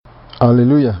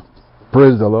Hallelujah.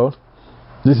 Praise the Lord.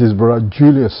 This is Brother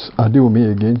Julius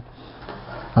Adiwumi again.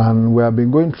 And we have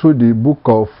been going through the book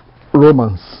of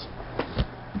Romans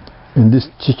in this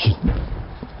teaching.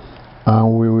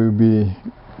 And we will be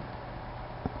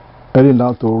heading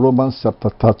down to Romans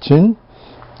chapter 13.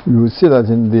 You will see that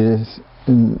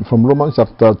from Romans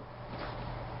chapter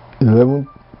 11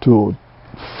 to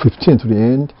 15 to the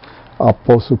end,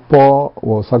 Apostle Paul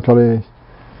was actually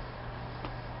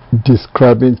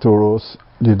describing to us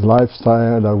the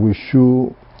lifestyle that we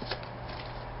should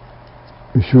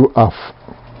have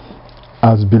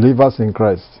as believers in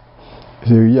Christ.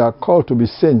 So we are called to be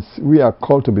saints. We are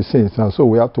called to be saints, and so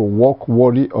we have to walk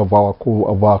worthy of our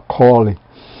calling.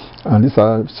 And these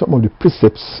are some of the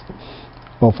precepts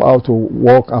of how to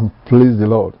walk and please the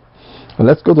Lord. And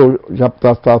let's go to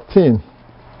chapter 13,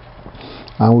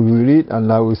 and we will read,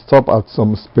 and I will stop at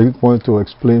some specific point to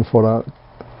explain further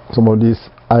some of these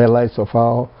highlights of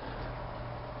how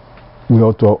we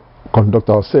ought to conduct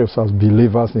ourselves as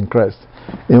believers in Christ.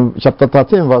 In chapter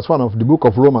 13, verse 1 of the book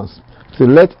of Romans, it says,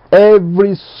 "Let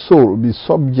every soul be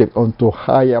subject unto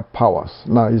higher powers."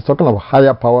 Now, he's talking of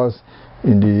higher powers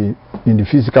in the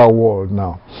physical world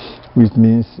now, which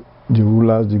means the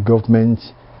rulers, the government,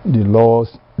 the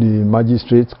laws, the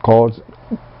magistrates, courts,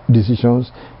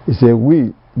 decisions. He said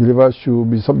we believers should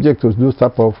be subject to those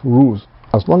type of rules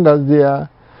as long as they are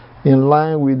in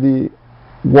line with the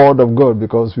word of God,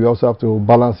 because we also have to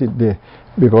balance it there,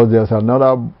 because there's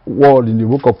another word in the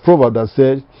book of Proverbs that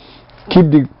says, keep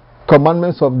the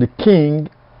commandments of the king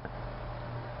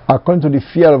according to the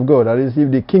fear of God. That is,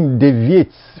 if the king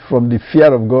deviates from the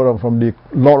fear of God and from the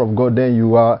law of God, then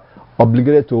you are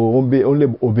obligated to only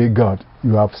obey God.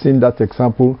 You have seen that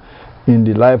example in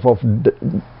the life of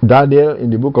Daniel, in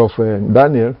the book of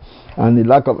Daniel, and in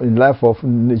the life of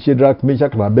Shadrach,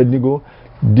 Meshach, and Abednego.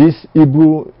 These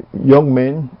Hebrew young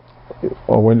men,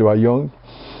 or when they were young,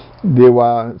 they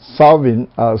were serving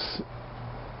as,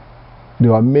 they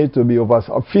were made to be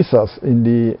officers in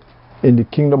the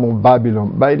kingdom of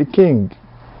Babylon by the king.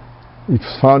 He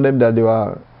found them that they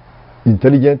were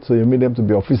intelligent, so he made them to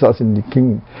be officers in the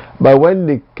king. But when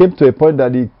they came to a point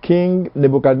that the king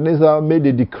Nebuchadnezzar made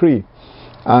a decree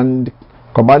and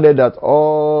commanded that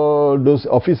all those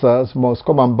officers must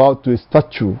come and bow to a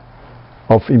statue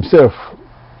of himself,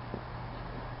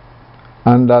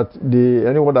 and that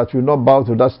anyone that will not bow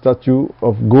to that statue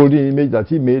of golden image that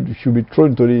he made should be thrown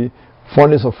into the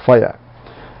furnace of fire.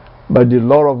 But the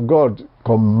law of God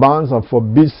commands and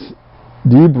forbids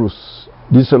the Hebrews,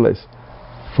 the Israelites,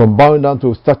 from bowing down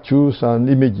to statues and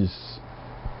images.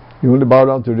 You only bow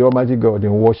down to the Almighty God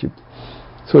in worship.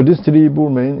 So these three Hebrew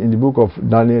men in the book of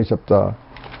Daniel chapter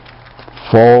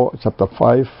 4, chapter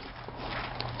 5,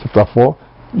 chapter 4,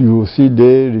 you will see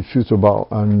they refuse to bow,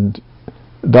 and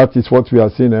that is what we are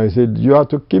saying. I said you have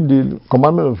to keep the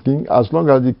commandment of the king as long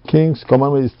as the king's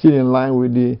commandment is still in line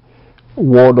with the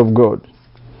word of God.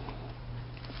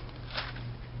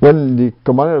 When the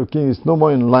commandment of the king is no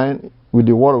more in line with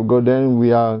the word of God, then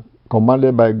we are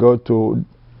commanded by God to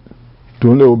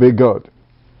only obey God.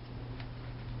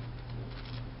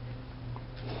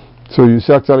 So you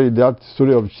see, actually that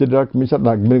story of Shadrach, Meshach, and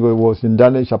Abednego was in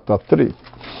Daniel chapter 3.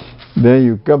 Then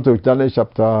you come to Daniel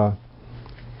chapter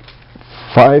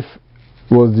 5,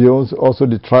 was also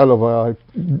the trial of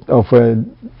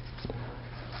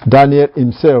Daniel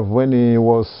himself, when he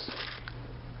was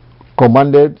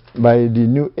commanded by the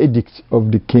new edict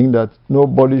of the king that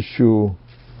nobody should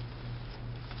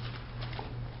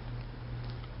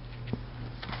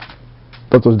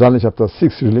that was Daniel chapter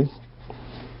 6, really.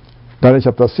 Daniel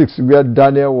chapter 6, where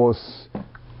Daniel was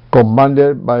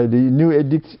commanded by the new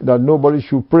edict that nobody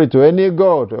should pray to any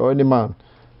god or any man,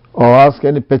 or ask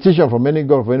any petition from any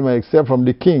god for any man except from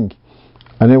the king.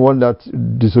 Anyone that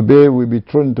disobey will be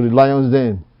thrown into the lion's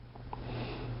den.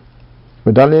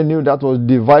 But Daniel knew that was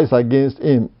devised against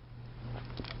him,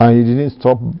 and he didn't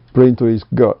stop praying to his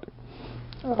God.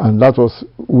 And that was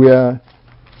where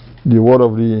the word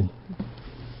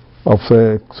of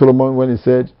Solomon, when he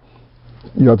said,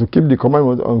 you have to keep the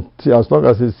commandment as long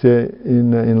as it's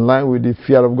in line with the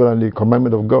fear of God and the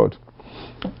commandment of God.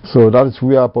 So that is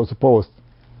where Apostle Paul was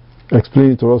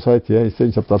explaining to us right here. He said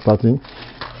in chapter 13.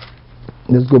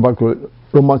 Let's go back to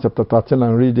Romans chapter 13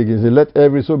 and read again. He said, "Let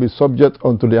every soul be subject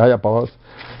unto the higher powers,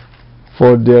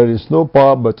 for there is no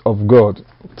power but of God."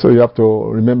 So you have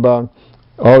to remember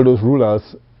all those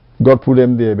rulers, God put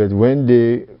them there, but when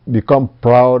they become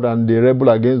proud and they rebel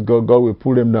against God, God will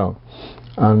pull them down.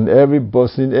 And every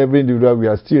person, every individual, we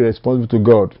are still responsible to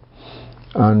God.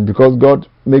 And because God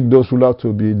make those rulers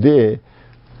to be there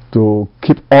to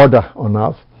keep order on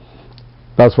earth,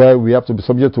 That's why we have to be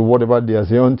subject to whatever they are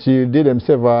saying until they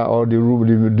themselves are, or the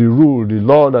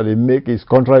law that they make is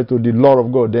contrary to the law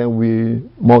of God. Then we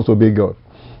must obey God.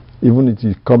 Even if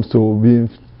it comes to being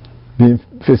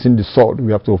facing the sword,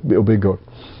 we have to obey God.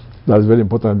 That's very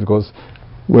important, because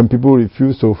when people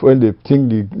refuse to, when they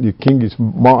think the king is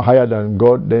more higher than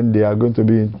God, then they are going to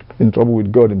be in trouble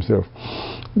with God himself.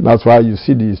 That's why you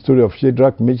see the story of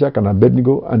Shadrach, Meshach, and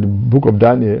Abednego, and the book of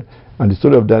Daniel, and the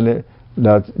story of Daniel,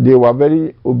 that they were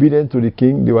very obedient to the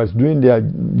king. They were doing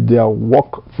their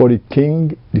work for the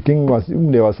king. The king was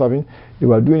whom they were serving. They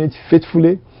were doing it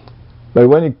faithfully. But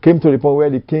when it came to the point where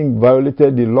the king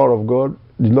violated the law of God,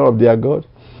 the law of their God,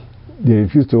 they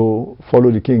refused to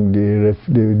follow the king. They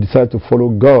decided to follow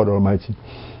God Almighty.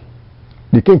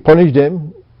 The king punished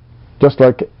them, just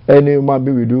like any human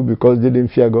being will do, because they didn't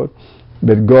fear God.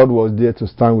 But God was there to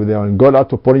stand with them, and God had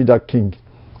to punish that king.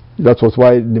 That was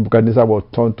why Nebuchadnezzar was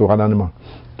turned to an animal.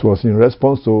 It was in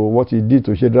response to what he did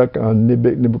to Shadrach, Meshach,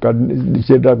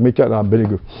 and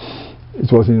Abednego.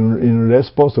 It was in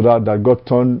response to that God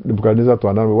turned Nebuchadnezzar to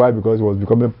an animal. Why? Because he was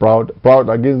becoming proud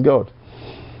against God.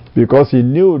 Because he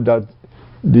knew that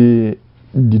the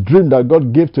dream that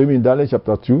God gave to him in Daniel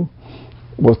chapter 2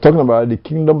 was talking about the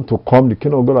kingdom to come, the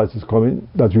kingdom of God that is coming,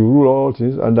 that will rule all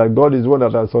things, and that God is one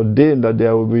that has ordained that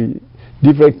there will be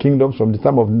different kingdoms from the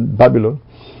time of Babylon.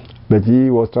 But he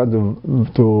was trying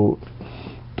to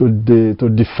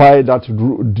defy that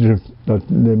dream. That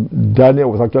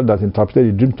Daniel was actually that interpreted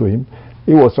the dream to him.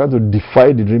 He was trying to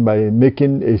defy the dream by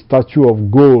making a statue of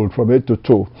gold from head to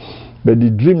toe. But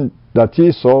the dream that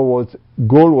he saw was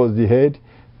gold was the head,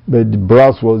 but the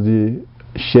brass was the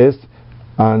chest,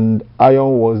 and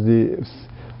iron was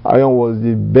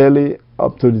the belly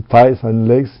up to the thighs and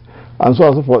legs, and so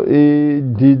on and so forth. He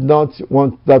did not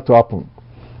want that to happen.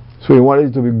 So he wanted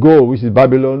it to be gold, which is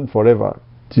Babylon forever,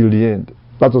 till the end.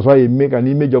 That was why he made an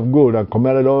image of gold and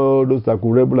commanded all those that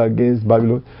could rebel against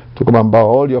Babylon to come and bow.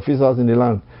 All the officers in the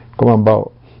land, come and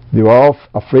bow. They were all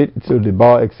afraid, so they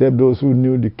bow, except those who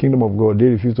knew the kingdom of God. They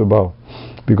refused to bow.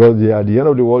 Because at the end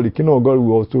of the world, the kingdom of God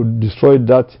was to destroy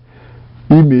that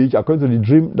image, according to the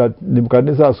dream that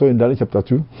Nebuchadnezzar saw in Daniel chapter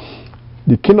 2.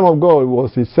 The kingdom of God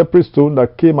was a separate stone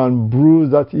that came and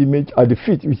bruised that image at the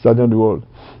feet, which is at the end of the world.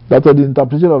 That was the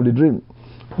interpretation of the dream.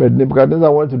 But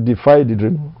Nebuchadnezzar wanted to defy the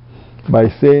dream by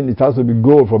saying it has to be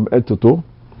gold from head to toe.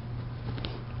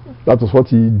 That was what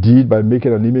he did by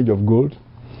making an image of gold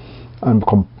and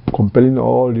compelling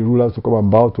all the rulers to come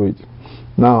and bow to it.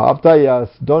 Now, after he has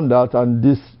done that, and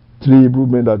these three Hebrew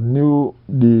men that knew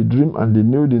the dream and they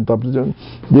knew the interpretation,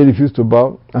 they refused to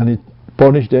bow, and he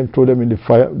punished them, threw them in the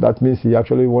fire. That means he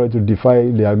actually wanted to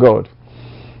defy their God.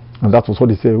 And that was what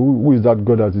he said, who is that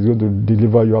God that is going to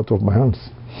deliver you out of my hands?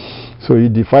 So he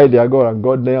defied their God, and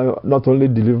God not only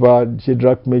delivered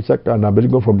Shadrach, Meshach, and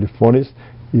Abednego from the furnace,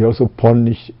 he also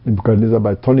punished Nebuchadnezzar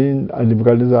by turning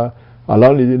Nebuchadnezzar,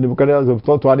 allowing Nebuchadnezzar to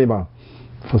turn to animal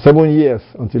for 7 years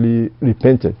until he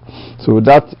repented. So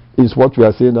that is what we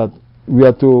are saying, that we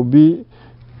are to be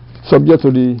subject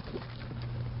to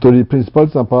the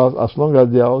principalities and powers as long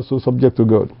as they are also subject to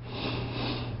God.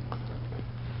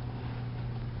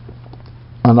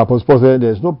 And Apostle Paul said,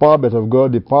 there is no power but of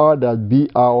God, the power that be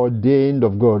are ordained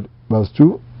of God. Verse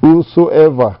 2,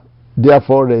 whosoever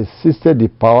therefore resisted the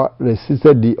power,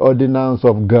 resisted the ordinance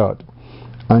of God.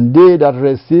 And they that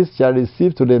resist shall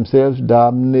receive to themselves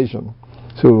damnation.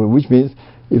 So, which means,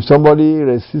 if somebody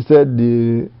resisted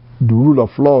the rule of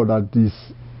law that is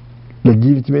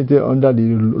legitimately under the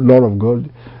law of God,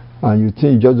 and you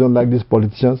think you just don't like these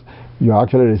politicians, you are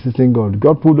actually resisting God.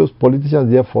 God put those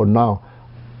politicians there for now.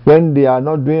 When they are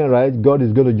not doing right, God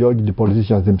is going to judge the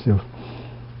politicians themselves.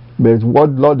 But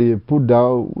what law they put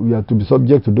down, we have to be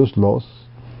subject to those laws,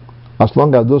 as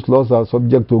long as those laws are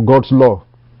subject to God's law.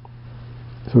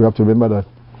 So we have to remember that.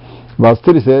 Verse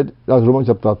 3 said, that's Romans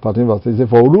chapter 13, verse 3, said,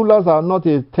 for rulers are not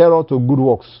a terror to good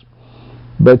works,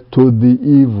 but to the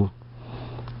evil.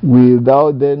 Will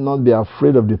thou then not be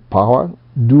afraid of the power?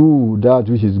 Do that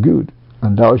which is good,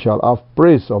 and thou shalt have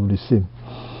praise of the same.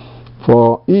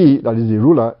 For he, that is the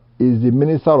ruler, is the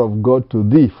minister of God to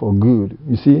thee for good.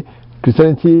 You see,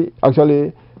 Christianity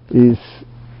actually is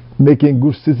making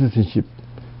good citizenship.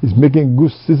 It's making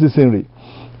good citizenry.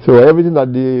 So everything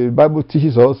that the Bible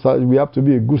teaches us, we have to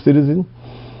be a good citizen,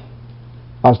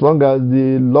 as long as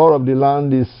the law of the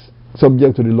land is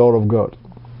subject to the law of God.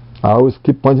 I always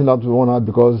keep pointing out to one out,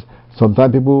 because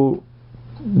sometimes people,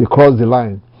 they cross the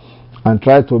line and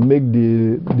try to make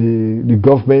the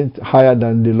government higher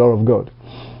than the law of God.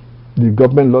 The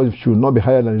government law should not be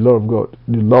higher than the law of God.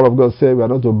 The law of God said we are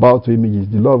not to bow to images.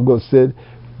 The law of God said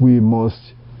we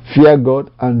must fear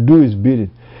God and do His bidding.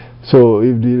 So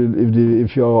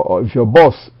if your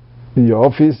boss in your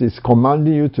office is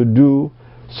commanding you to do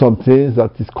some things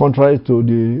that is contrary to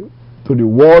the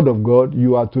word of God,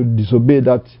 you are to disobey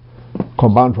that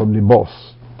command from the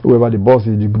boss. Whoever the boss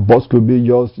is, the boss could be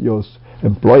your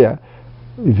employer,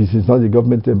 if it is not the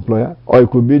government employer, or it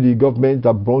could be the government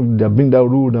that bring that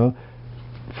rule now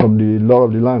from the law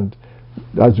of the land.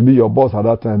 That should be your boss at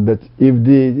that time. But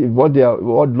if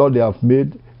what law they have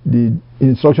made, the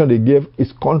instruction they gave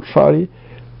is contrary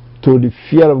to the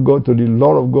fear of God, to the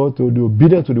law of God, to the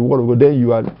obedience to the word of God, then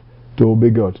you are to obey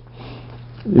God.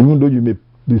 Even though you may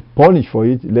be punished for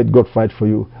it, let God fight for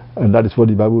you. And that is what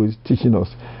the Bible is teaching us.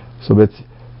 So that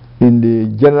in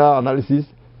the general analysis,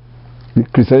 the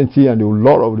Christianity and the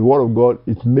law of the word of God,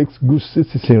 it makes good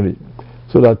citizenry.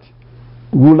 So that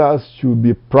rulers should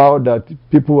be proud that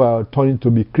people are turning to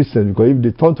be Christians, because if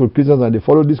they turn to Christians and they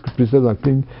follow these Christians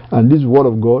and this word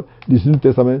of God, this New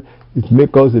Testament, it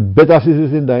makes us a better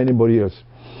citizen than anybody else.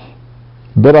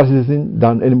 Better citizen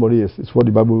than anybody else. It's what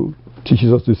the Bible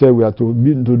teaches us to say. We are to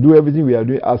do everything we are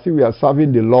doing as if we are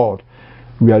serving the Lord.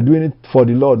 We are doing it for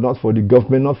the Lord, not for the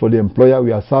government, not for the employer.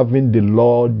 We are serving the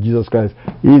Lord Jesus Christ.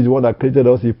 He is the one that created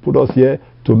us. He put us here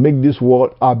to make this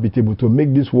world habitable, to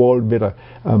make this world better.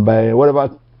 And by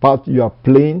whatever part you are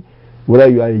playing, whether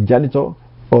you are a janitor,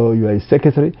 or you are a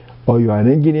secretary, or you are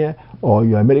an engineer, or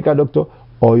you are a medical doctor,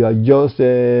 or you are just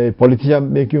a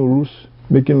politician making rules,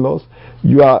 making laws,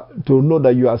 you are to know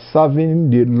that you are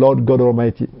serving the Lord God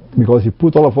Almighty, because He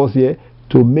put all of us here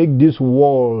to make this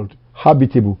world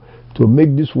habitable, to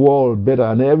make this world better,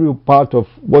 and every part of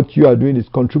what you are doing is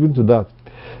contributing to that.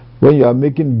 When you are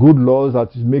making good laws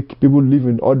that make people live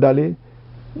in orderly,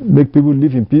 make people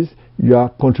live in peace, you are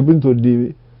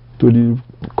contributing to the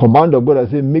command of God that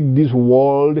says make this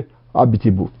world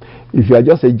habitable. If you are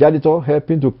just a janitor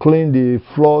helping to clean the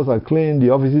floors and clean the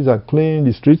offices and clean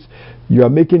the streets, you are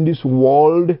making this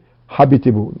world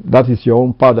habitable. That is your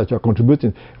own part that you are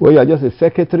contributing. When you are just a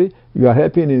secretary, you are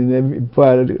helping in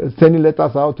sending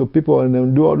letters out to people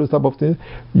and do all those type of things.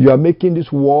 You are making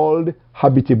this world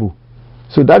habitable.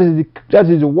 So that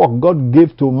is the work God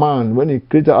gave to man when He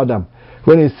created Adam.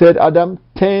 When He said, Adam,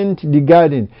 tend the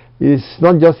garden. It's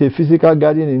not just a physical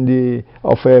garden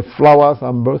of flowers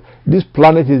and birds. This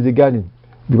planet is the garden.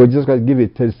 Because Jesus Christ gave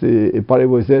a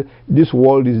parable. He said, this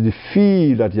world is the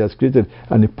field that He has created,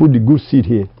 and He put the good seed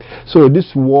here. So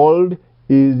this world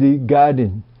is the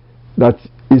garden that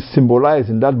is symbolized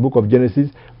in that book of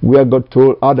Genesis, where God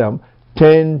told Adam,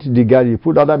 tend the garden. He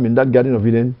put Adam in that garden of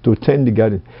Eden to tend the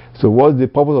garden. So what's the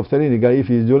purpose of tending the garden if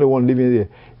He's the only one living there?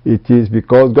 It is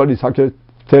because God is actually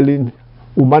telling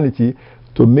humanity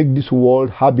to make this world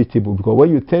habitable. Because when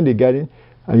you tend the garden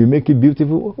and you make it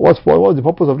beautiful, what's the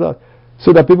purpose of that?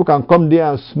 So that people can come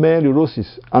there and smell the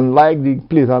roses and like the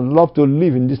place and love to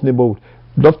live in this neighborhood,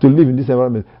 love to live in this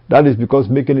environment. That is because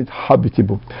making it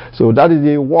habitable. So that is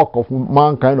the work of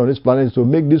mankind on this planet, is to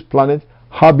make this planet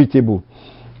habitable.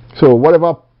 So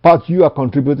whatever part you are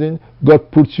contributing,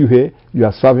 God puts you here, you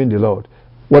are serving the Lord.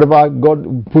 Whatever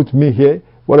God put me here,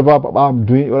 whatever I'm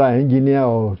doing, whether I'm an engineer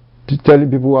or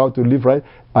telling people how to live right,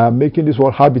 I am making this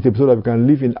world habitable so that we can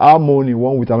live in harmony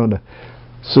one with another.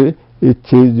 See, it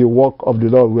is the work of the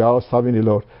Lord. We are all serving the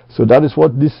Lord. So that is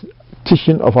what this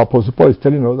teaching of Apostle Paul is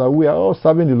telling us, that we are all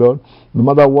serving the Lord, no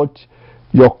matter what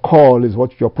your call is,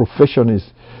 what your profession is.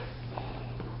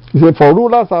 He said, for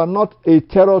rulers are not a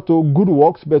terror to good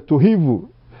works, but to evil.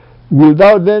 Wilt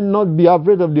thou then not be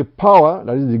afraid of the power,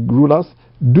 that is the rulers?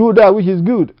 Do that which is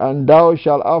good, and thou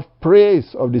shalt have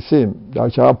praise of the same. Thou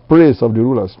shalt have praise of the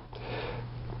rulers.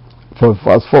 For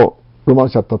verse 4,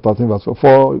 Romans chapter 13, verse 4.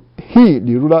 For he,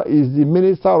 the ruler, is the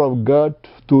minister of God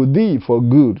to thee for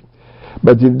good.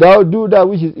 But if thou do that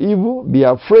which is evil, be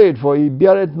afraid, for he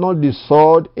beareth not the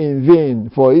sword in vain.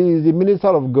 For he is the minister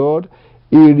of God,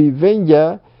 a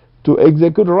revenger, to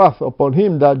execute wrath upon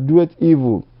him that doeth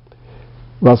evil.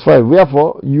 Verse 5,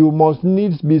 wherefore you must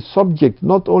needs be subject,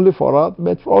 not only for wrath,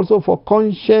 but also for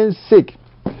conscience sake.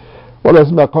 What does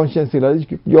it mean by conscience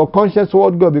sake? Your conscience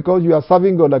toward God, because you are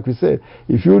serving God, like we said.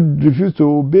 If you refuse to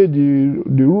obey the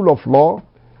rule of law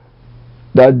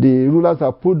that the rulers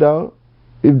have put down,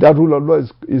 if that rule of law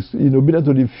is in obedience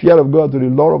to the fear of God, to the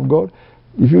law of God,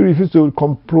 if you refuse to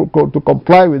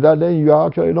comply with that, then you are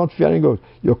actually not fearing God.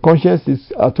 Your conscience is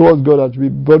towards God that will be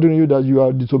bothering you, that you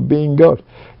are disobeying God.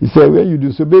 He said, when you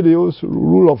disobey the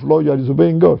rule of law, you are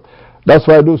disobeying God. That's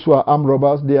why those who are armed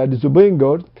robbers, they are disobeying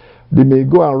God. They may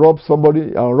go and rob somebody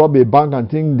and rob a bank and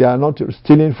think they are not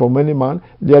stealing from any man.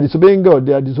 They are disobeying God.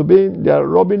 They are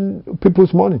robbing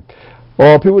people's money.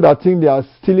 Or people that think they are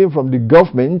stealing from the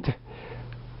government,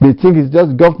 they think it's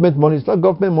just government money. It's not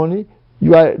government money.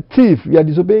 you are a thief. You are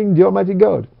disobeying the Almighty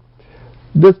God.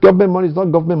 This government money is not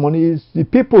government money, it's the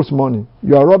people's money.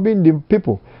 You are robbing the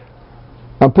people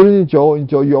and putting it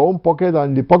into your own pocket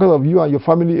and the pocket of you and your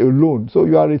family alone. So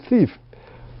you are a thief.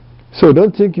 So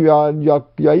don't think you are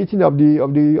eating of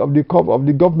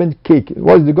the government cake.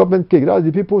 What is the government cake? That is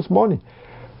the people's money.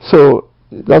 So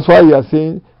that's why you are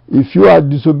saying, if you are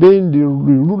disobeying the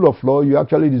rule of law, you are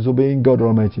actually disobeying God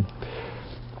Almighty.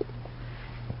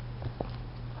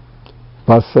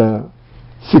 Verse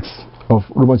 6 of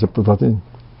Romans chapter 13.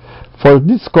 For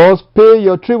this cause, pay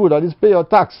your tribute, that is, pay your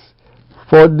tax.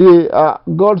 For the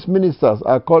God's ministers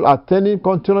are called attending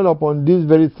continually upon this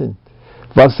very thing.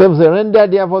 Verse 7 says, render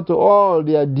therefore to all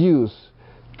their dues.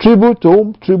 Tribute to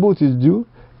whom tribute is due.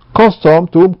 Custom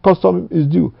to whom custom is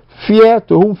due. Fear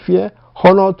to whom fear.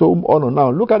 Honor to whom honor.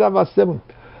 Now look at that verse 7.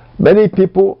 Many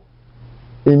people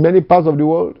in many parts of the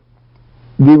world,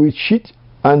 they will cheat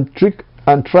and trick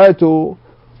and try to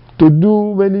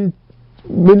do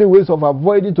many ways of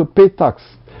avoiding to pay tax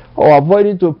or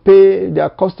avoiding to pay their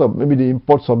custom. Maybe they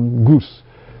import some goods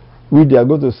which they are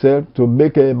going to sell to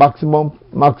make a maximum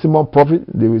profit.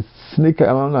 They will sneak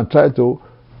around and try to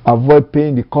avoid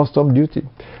paying the custom duty.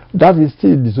 That is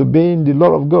still disobeying the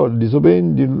law of God,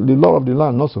 disobeying the law of the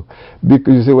land also.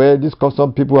 Because you say, well, these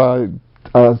custom people are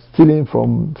stealing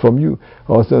from you,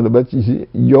 or so, but you see,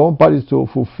 your own part is to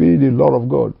fulfill the law of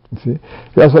God. You see,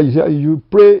 that's why you say, you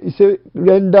pray. You say,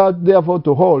 render therefore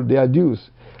to all their dues.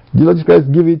 Jesus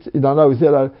Christ give it in another. We say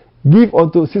that give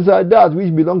unto Caesar that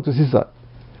which belongs to Caesar,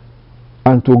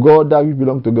 and to God that which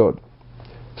belongs to God.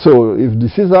 So if the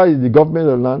Caesar is the government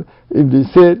of the land, if they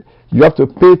said you have to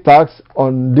pay tax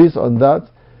on this, on that,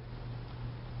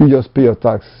 you just pay your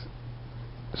tax.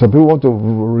 Some people want to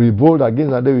revolt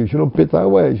against that. You shouldn't pay tax.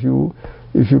 Well, if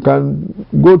you can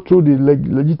go through the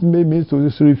legitimate means to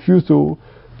refuse to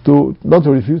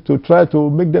try to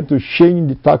make them to change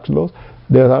the tax laws.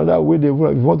 There's another way. If you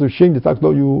want to change the tax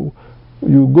law, you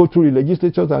go through the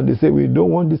legislatures and they say we don't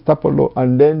want this type of law,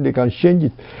 and then they can change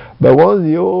it. But once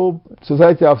the whole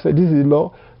society have said this is the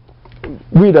law,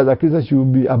 we as a Christian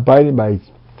should be abiding by it.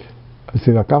 I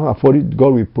say, I can't afford it,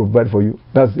 God will provide for you.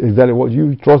 That's exactly what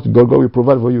you trust God. God will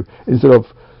provide for you, instead of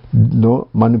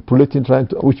manipulating,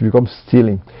 which becomes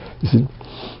stealing. You see,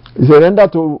 he said, render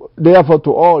therefore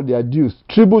to all their dues.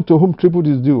 Tribute to whom tribute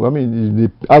is due. I mean,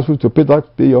 if they ask you to pay tax,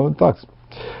 pay your own tax.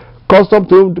 Custom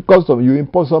to whom custom. You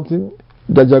import something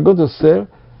that you are going to sell,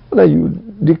 then you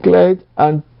declare it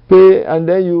and pay, and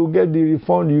then you get the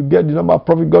refund. You get the number of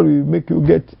profit. God will make you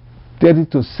get ready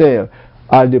to sell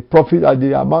at the profit, at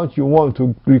the amount you want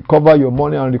to recover your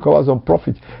money and recover some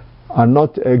profit, and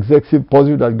not excessive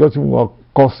positive that God will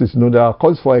cost is. There are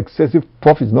causes for excessive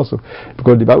profits also,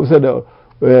 because the Bible said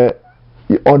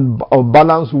on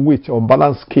balanced weight, on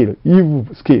balanced scale, evil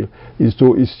scale is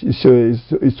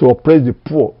to oppress the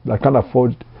poor that can't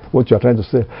afford what you are trying to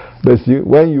sell. But see,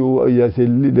 when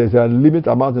there's a limit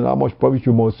amount in how much profit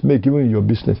you must make even in your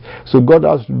business. So God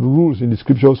has rules in the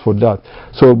scriptures for that.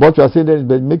 So what you are saying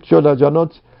then is, make sure that you are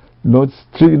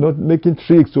not making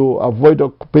tricks to avoid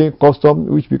paying custom,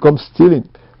 which becomes stealing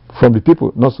from the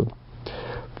people. Not so.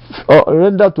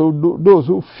 Render to those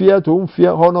who fear, to whom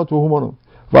fear, honor to whom honor.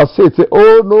 Verse 8 say,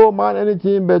 owe no man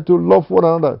anything but to love one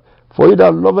another. For he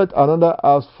that loveth another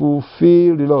has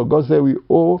fulfilled the law. God said we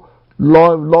owe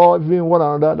loving one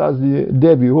another. That's the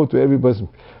debt we owe to every person.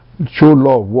 Show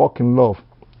love, walk in love.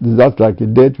 That's like a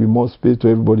debt we must pay to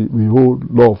everybody. We owe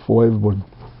love for everybody.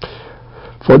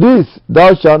 For this,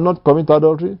 thou shalt not commit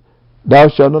adultery, thou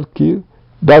shalt not kill,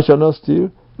 thou shalt not steal,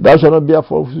 thou shalt not bear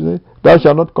false witness, thou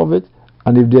shalt not covet.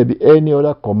 And if there be any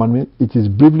other commandment, it is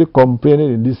briefly comprehended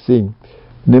in this saying,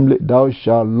 namely, thou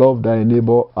shalt love thy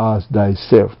neighbor as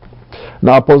thyself.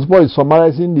 Now, Apostle Paul is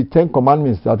summarizing the 10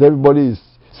 commandments that everybody is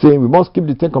saying we must keep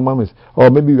the 10 commandments. Or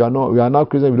maybe we are now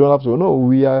Christians, we don't have to. No,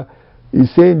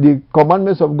 he's saying the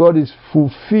commandments of God is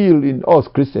fulfilled in us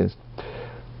Christians.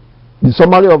 The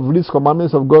summary of these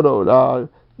commandments of God are: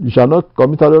 you shall not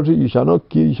commit adultery, you shall not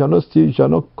kill, you shall not steal, you shall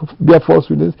not bear false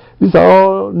witness. These are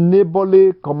all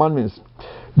neighborly commandments.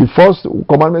 The first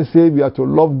commandment says we are to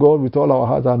love God with all our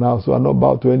heart and our soul and not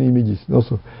bow to any images.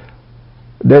 Also,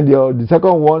 then the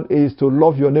second one is to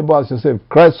love your neighbor as yourself.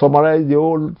 Christ summarized the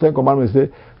whole 10 commandments. Say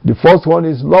the first one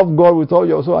is love God with all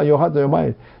your soul and your heart and your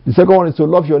mind. The second one is to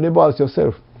love your neighbor as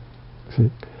yourself.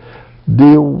 See,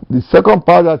 the second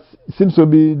part that seems to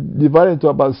be divided into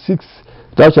about 6.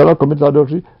 Thou shalt not commit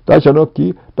adultery, thou shalt not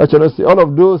kill, thou shalt not steal. All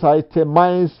of those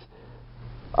itemized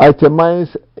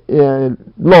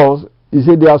laws, he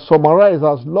said they are summarized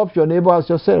as love your neighbor as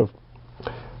yourself.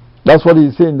 That's what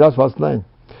he's saying. That's verse 9.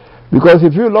 Because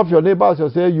if you love your neighbor as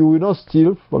yourself, you will not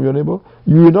steal from your neighbor,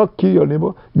 you will not kill your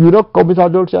neighbor, you will not commit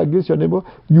adultery against your neighbor,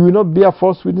 you will not bear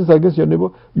false witness against your neighbor,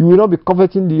 you will not be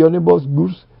coveting your neighbor's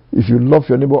goods. If you love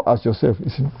your neighbor as yourself, you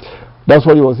see. That's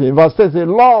what he was saying. Verse 10 says,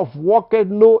 love worketh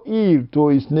no ill to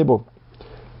his neighbor.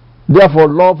 Therefore,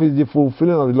 love is the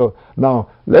fulfilling of the law. Now,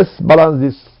 let's balance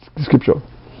this scripture.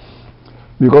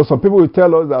 Because some people will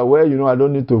tell us that, well, I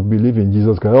don't need to believe in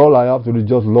Jesus Christ. All I have to do is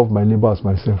just love my neighbor as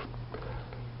myself.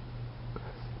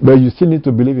 But you still need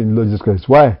to believe in the Lord Jesus Christ.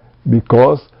 Why?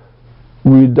 Because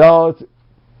without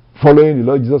following the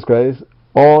Lord Jesus Christ,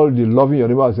 all the loving your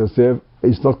neighbor as yourself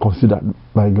is not considered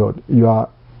by God. You are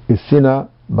a sinner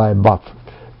by birth.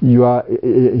 You are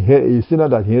a sinner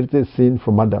that inherited sin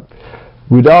from Adam.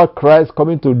 Without Christ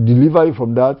coming to deliver you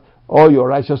from that, all your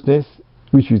righteousness,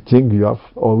 which you think you have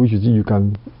or which you think you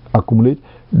can accumulate,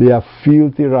 they are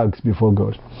filthy rags before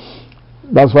God.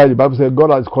 That's why the Bible says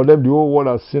God has condemned the whole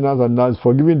world as sinners and now is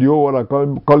forgiving the whole world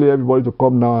and calling everybody to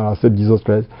come now and accept Jesus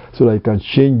Christ so that He can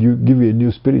change you, give you a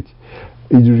new spirit.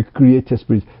 It's a recreated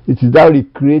spirit. It is that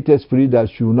recreated spirit that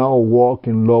should now walk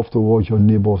in love towards your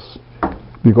neighbors.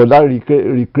 Because that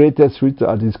recreated spirit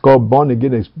that is called born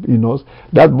again in us,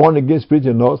 that born again spirit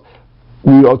in us,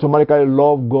 we automatically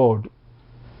love God,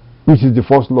 which is the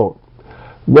first law.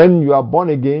 When you are born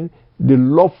again, the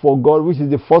love for God, which is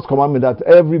the first commandment that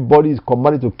everybody is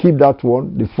commanded to keep, that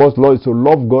one, the first law is to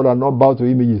love God and not bow to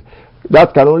images.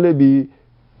 That can only be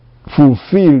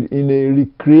fulfilled in a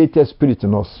recreated spirit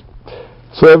in us.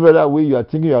 So every other way you are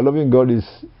thinking you are loving God is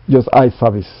just eye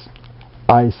service.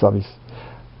 Eye service.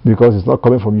 Because it's not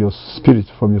coming from your spirit,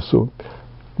 from your soul.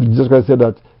 Jesus Christ said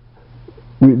that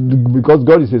because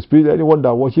God is a spirit, anyone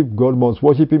that worships God must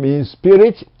worship Him in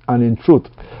spirit and in truth.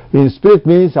 In spirit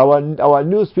means our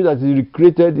new spirit that is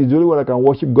recreated is the only one that can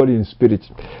worship God in spirit.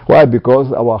 Why?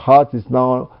 Because our heart is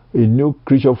now a new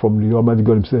creature from the Almighty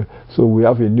God Himself. So we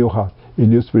have a new heart, a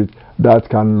new spirit that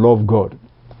can love God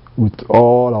with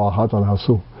all our heart and our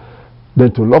soul.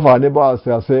 Then to love our neighbor as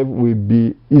ourselves will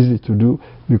be easy to do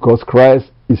because Christ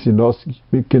is in us,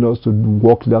 making us to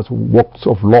walk that works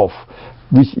of love,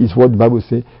 which is what the Bible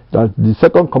says, that the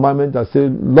second commandment that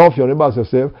says love your neighbor as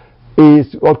yourself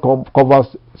is what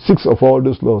covers 6 of all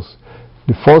those laws.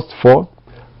 The first 4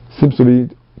 seems to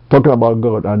be talking about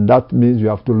God, and that means you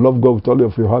have to love God with all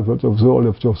of your heart, all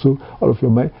of your soul, all of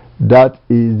your mind. That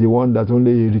is the one that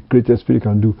only a recreated spirit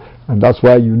can do, and that's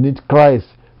why you need Christ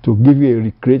to give you a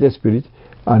recreated spirit,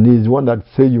 and He is one that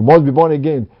says you must be born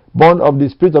again, born of the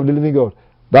Spirit of the living God.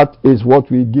 That is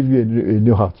what will give you a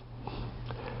new heart.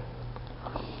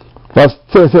 Verse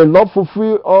 10 says, love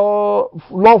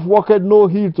worketh no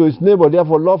ill to his neighbor,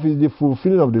 therefore love is the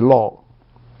fulfilling of the law.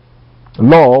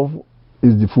 Love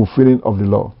is the fulfilling of the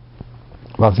law.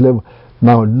 Verse 11,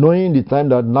 now knowing the time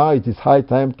that now it is high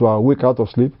time to awake out of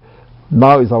sleep,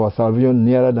 now is our salvation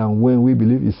nearer than when we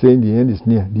believe. He's saying the end is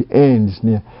near. The end is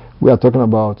near. We are talking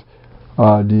about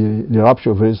the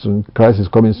rapture very soon. Christ is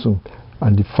coming soon.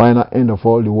 And the final end of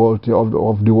all the world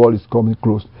of the world is coming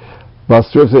close. Verse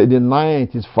 12 says, the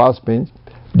night is fast spent,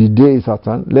 the day is at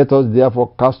hand. Let us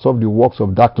therefore cast off the works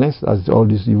of darkness, as all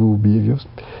these evil behaviors,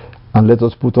 and let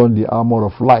us put on the armor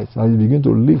of light, and begin to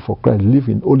live for Christ, live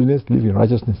in holiness, live in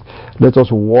righteousness. Let us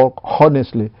walk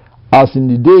honestly, as in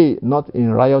the day, not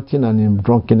in rioting and in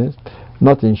drunkenness,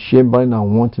 not in shame-bearing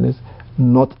and wantonness,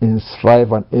 not in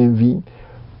strife and envy.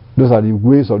 Those are the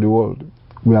ways of the world.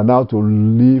 We are now to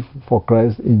live for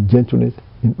Christ in gentleness,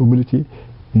 in humility,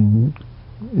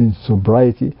 in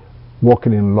sobriety,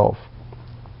 walking in love.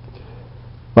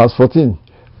 Verse 14,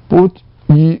 put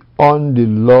ye on the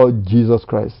Lord Jesus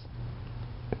Christ,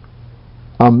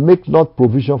 and make not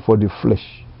provision for the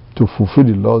flesh to fulfill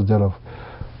the laws thereof.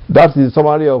 That's the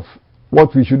summary of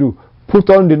what we should do.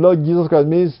 Put on the Lord Jesus Christ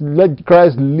means let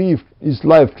Christ live His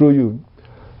life through you.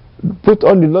 Put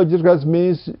on the Lord Jesus Christ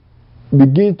means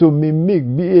begin to mimic,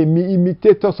 be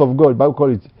imitators of God. The Bible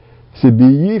calls it. Say, be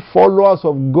ye followers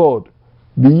of God,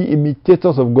 be ye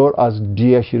imitators of God as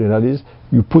dear children. That is,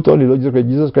 you put on the Lord Jesus Christ.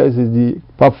 Jesus Christ is the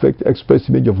perfect express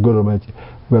image of God Almighty.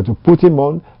 We are to put Him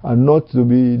on and not to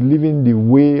be living the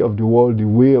way of the world, the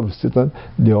way of Satan,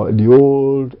 the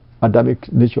old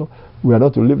Adamic nature. We are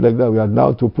not to live like that. We are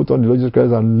now to put on the Lord Jesus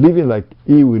Christ and living like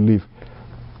He will live.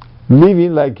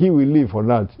 Living like He will live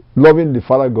on earth. Loving the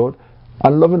Father God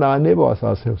and loving our neighbor as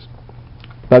ourselves.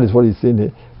 That is what He's saying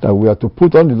here. That we are to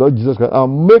put on the Lord Jesus Christ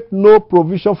and make no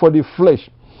provision for the flesh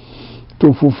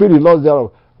to fulfill the laws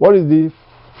thereof. What is the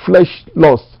flesh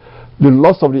lust? The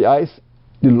lust of the eyes,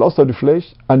 the lust of the flesh,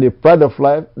 and the pride of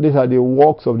life. These are the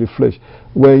works of the flesh.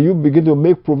 When you begin to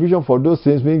make provision for those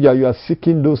things, means that you are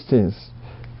seeking those things.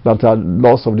 that are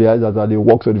lost of the eyes, that are the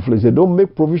works of the flesh. He said, don't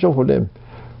make provision for them.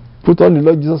 Put on the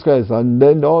Lord Jesus Christ, and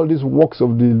then all these works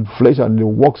of the flesh and the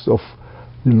works of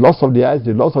the loss of the eyes,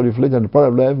 the loss of the flesh, and the pride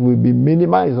of life will be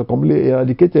minimized or completely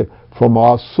eradicated from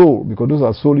our soul, because those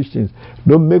are soulish things.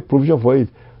 Don't make provision for it.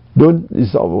 How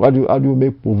do you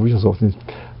make provisions of things?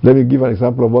 Let me give an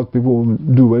example of what people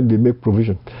do when they make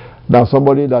provision. Now,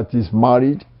 somebody that is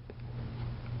married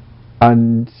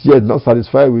and yet not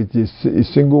satisfied with his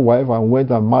single wife and went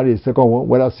and married a second one,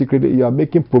 whether secretly, you are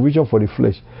making provision for the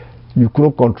flesh. You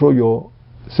couldn't control your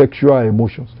sexual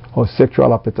emotions or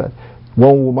sexual appetite.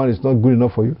 One woman is not good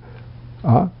enough for you.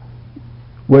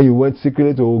 When you went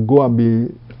secretly to go and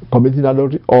be committing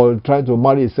adultery or trying to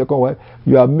marry a second wife,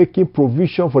 you are making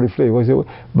provision for the flesh.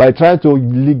 By trying to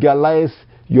legalize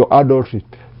your adultery,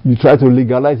 you try to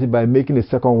legalize it by making a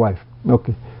second wife.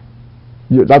 Okay.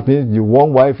 That means the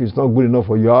one wife is not good enough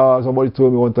for you. Somebody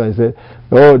told me one time, he said,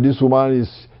 oh, this woman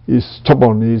is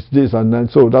stubborn, is this and that,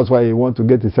 so that's why you want to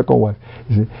get a second wife.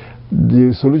 You see,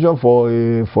 the solution for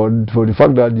the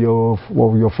fact that your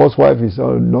first wife is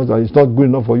not good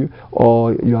enough for you,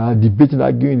 or you are debating,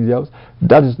 arguing in the house,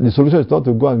 that is the solution. Is not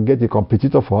to go and get a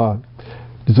competitor for her.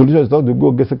 The solution is not to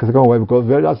go get a second wife, because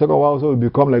that second wife also will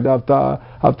become like that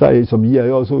after some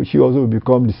years. She also will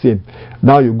become the same.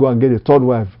 Now you go and get a third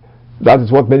wife. That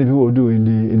is what many people do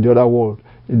in the other world,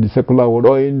 in the secular world,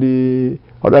 or in the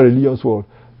other religious world.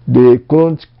 They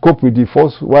can't cope with the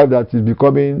first wife that is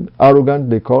becoming arrogant.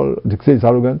 They say it's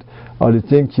arrogant, or they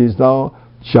think she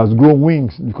has grown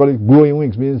wings. We call it growing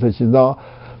wings, means that she's now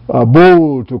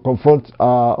bold to confront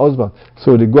her husband.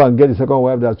 So they go and get a second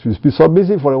wife that will be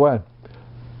submissive for a while.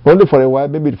 Only for a while,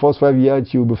 maybe the first 5 years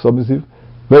she will be submissive.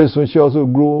 Very soon she also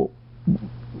grow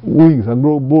wings and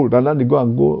grow bold, and then they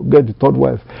go get the third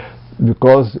wife,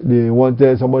 because they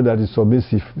wanted somebody that is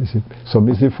submissive.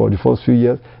 Submissive for the first few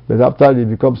years, but after they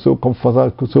become so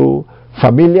comfortable, so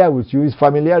familiar with you, it's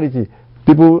familiarity.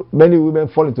 Many women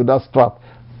fall into that trap.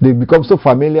 They become so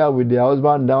familiar with their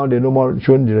husband, now they no more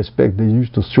showing the respect they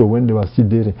used to show when they were still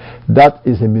dating. That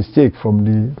is a mistake from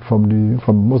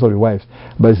most of the wives.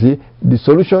 But see, the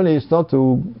solution is not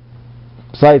to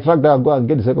sidetrack that and go and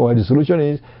get the second wife. The solution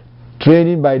is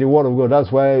training by the word of God.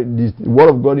 That's why the word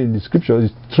of God in the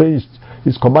scriptures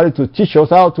is commanded to teach us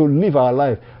how to live our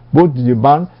life, both the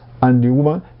man and the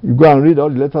woman. You go and read all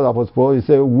the letters of Apostle Paul. He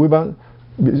said, women,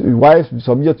 wives,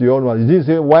 submit to your husband. He didn't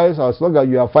say wives, as long as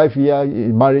you are 5 years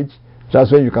in marriage,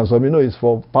 that's when you can submit. No, it's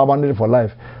for permanent, for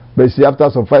life. But see, after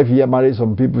some 5-year marriage,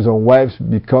 some wives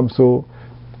become so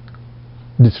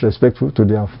disrespectful to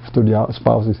their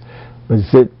spouses. But he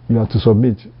said you have to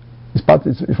submit. It's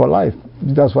for life.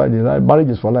 That's why the marriage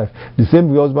is for life. The same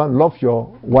with husband, love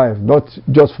your wife, not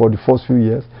just for the first few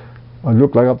years. And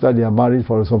look like after they are married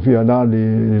for some few years, now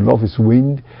the love is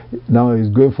waned. Now he's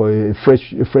going for a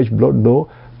fresh blood. No,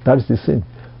 that is the sin.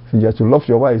 So you have to love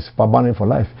your wife, it's permanent for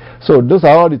life. So those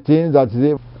are all the things that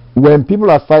when people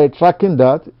are started tracking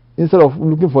that, instead of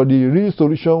looking for the real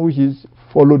solution, which is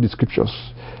follow the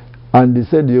scriptures. And they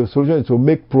said the solution is to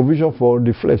make provision for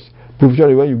the flesh. Provision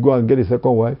is when you go and get a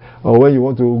second wife, or when you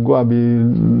want to go and be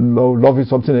loving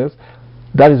something else.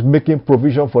 That is making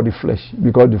provision for the flesh,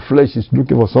 because the flesh is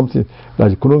looking for something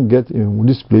that it couldn't get in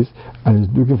this place, and is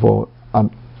looking for an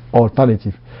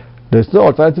alternative. There's no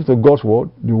alternative to God's word.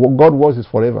 God's word is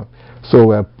forever. So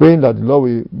we are praying that the Lord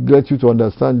will get you to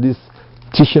understand this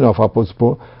teaching of Apostle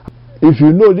Paul. If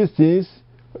you know these things,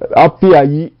 happy are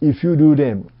ye if you do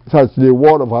them. That's the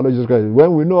word of our Lord Jesus Christ.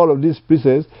 When we know all of these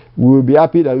precepts, we will be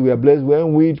happy that we are blessed.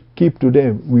 When we keep to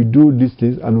them, we do these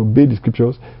things and obey the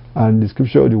scriptures. And the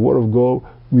scripture, the word of God,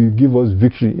 will give us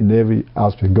victory in every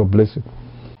aspect. God bless you.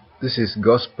 This is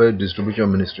Gospel Distribution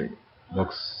Ministry,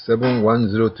 Box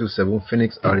 71027,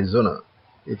 Phoenix, Arizona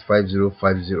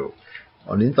 85050.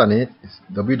 On the internet, it's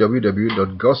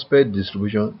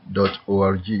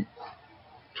www.gospeldistribution.org.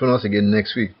 Join us again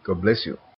next week. God bless you.